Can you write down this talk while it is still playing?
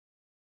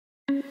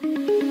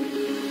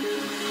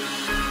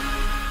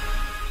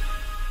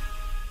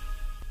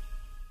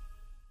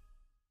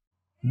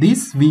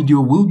This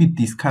video will be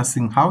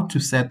discussing how to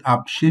set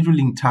up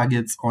scheduling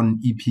targets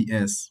on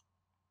EPS.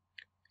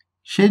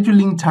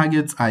 Scheduling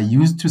targets are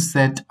used to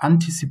set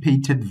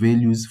anticipated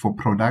values for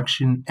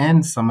production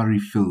and summary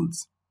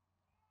fields.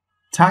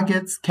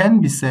 Targets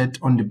can be set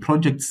on the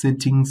project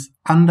settings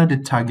under the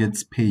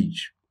Targets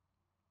page.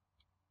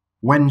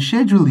 When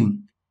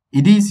scheduling,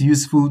 it is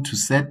useful to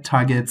set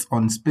targets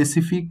on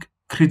specific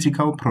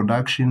critical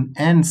production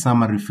and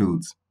summary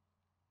fields.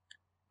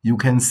 You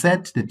can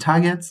set the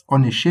targets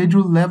on a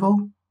schedule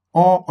level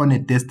or on a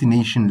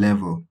destination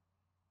level.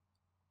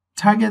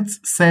 Targets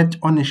set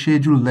on a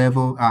schedule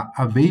level are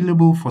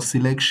available for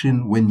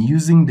selection when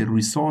using the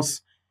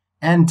Resource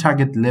and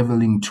Target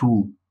Leveling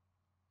tool.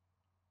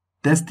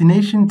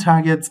 Destination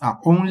targets are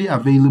only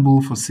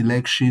available for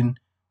selection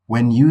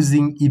when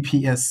using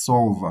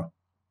EPSolver.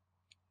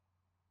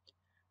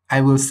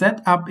 I will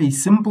set up a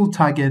simple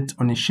target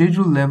on a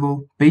schedule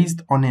level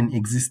based on an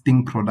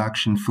existing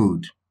production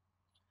field.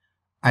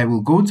 I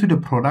will go to the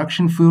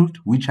production field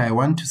which I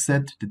want to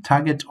set the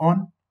target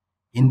on,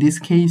 in this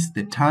case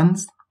the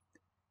tons,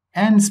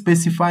 and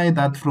specify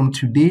that from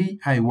today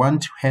I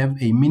want to have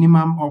a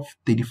minimum of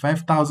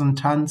 35,000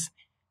 tons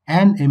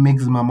and a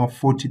maximum of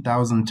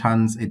 40,000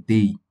 tons a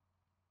day.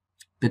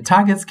 The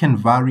targets can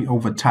vary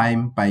over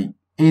time by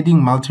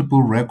adding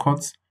multiple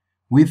records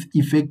with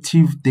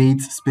effective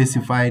dates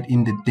specified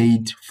in the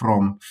Date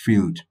From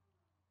field.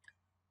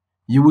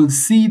 You will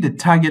see the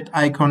target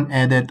icon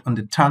added on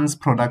the tons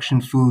production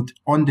field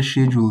on the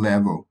schedule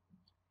level.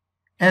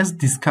 As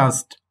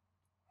discussed,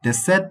 the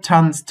set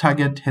tons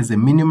target has a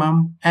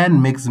minimum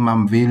and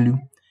maximum value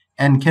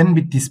and can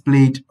be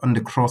displayed on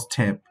the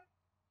crosstab.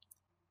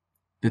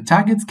 The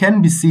targets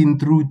can be seen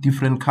through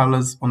different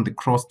colors on the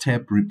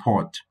crosstab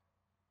report.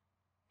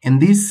 In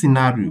this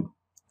scenario,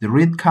 the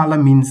red color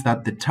means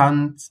that the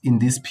tons in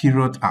this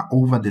period are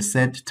over the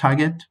set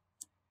target.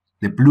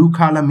 The blue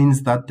color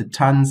means that the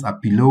tons are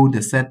below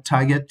the set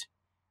target,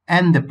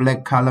 and the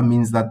black color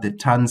means that the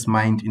tons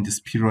mined in this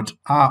period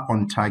are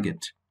on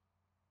target.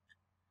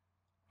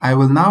 I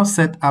will now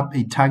set up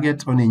a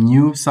target on a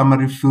new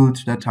summary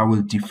field that I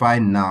will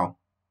define now.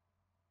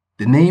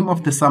 The name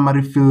of the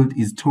summary field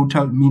is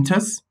total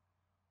meters,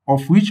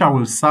 of which I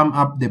will sum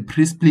up the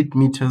pre-split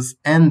meters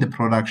and the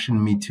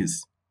production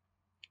meters.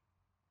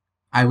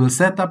 I will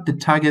set up the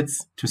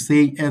targets to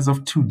say as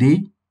of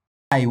today,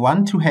 I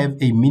want to have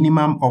a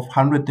minimum of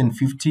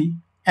 150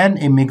 and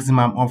a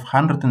maximum of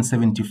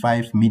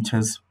 175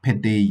 meters per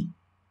day.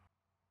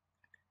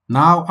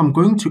 Now I'm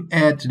going to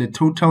add the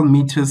total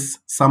meters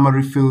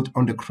summary field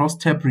on the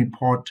crosstab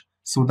report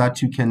so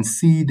that you can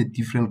see the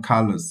different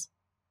colors.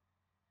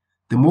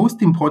 The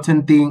most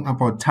important thing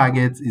about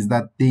targets is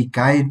that they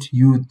guide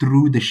you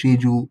through the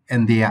schedule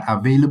and they are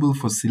available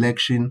for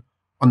selection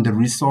on the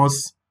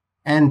Resource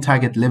and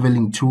Target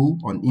Leveling tool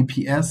on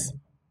EPS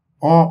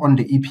or on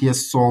the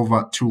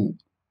EPSolver tool.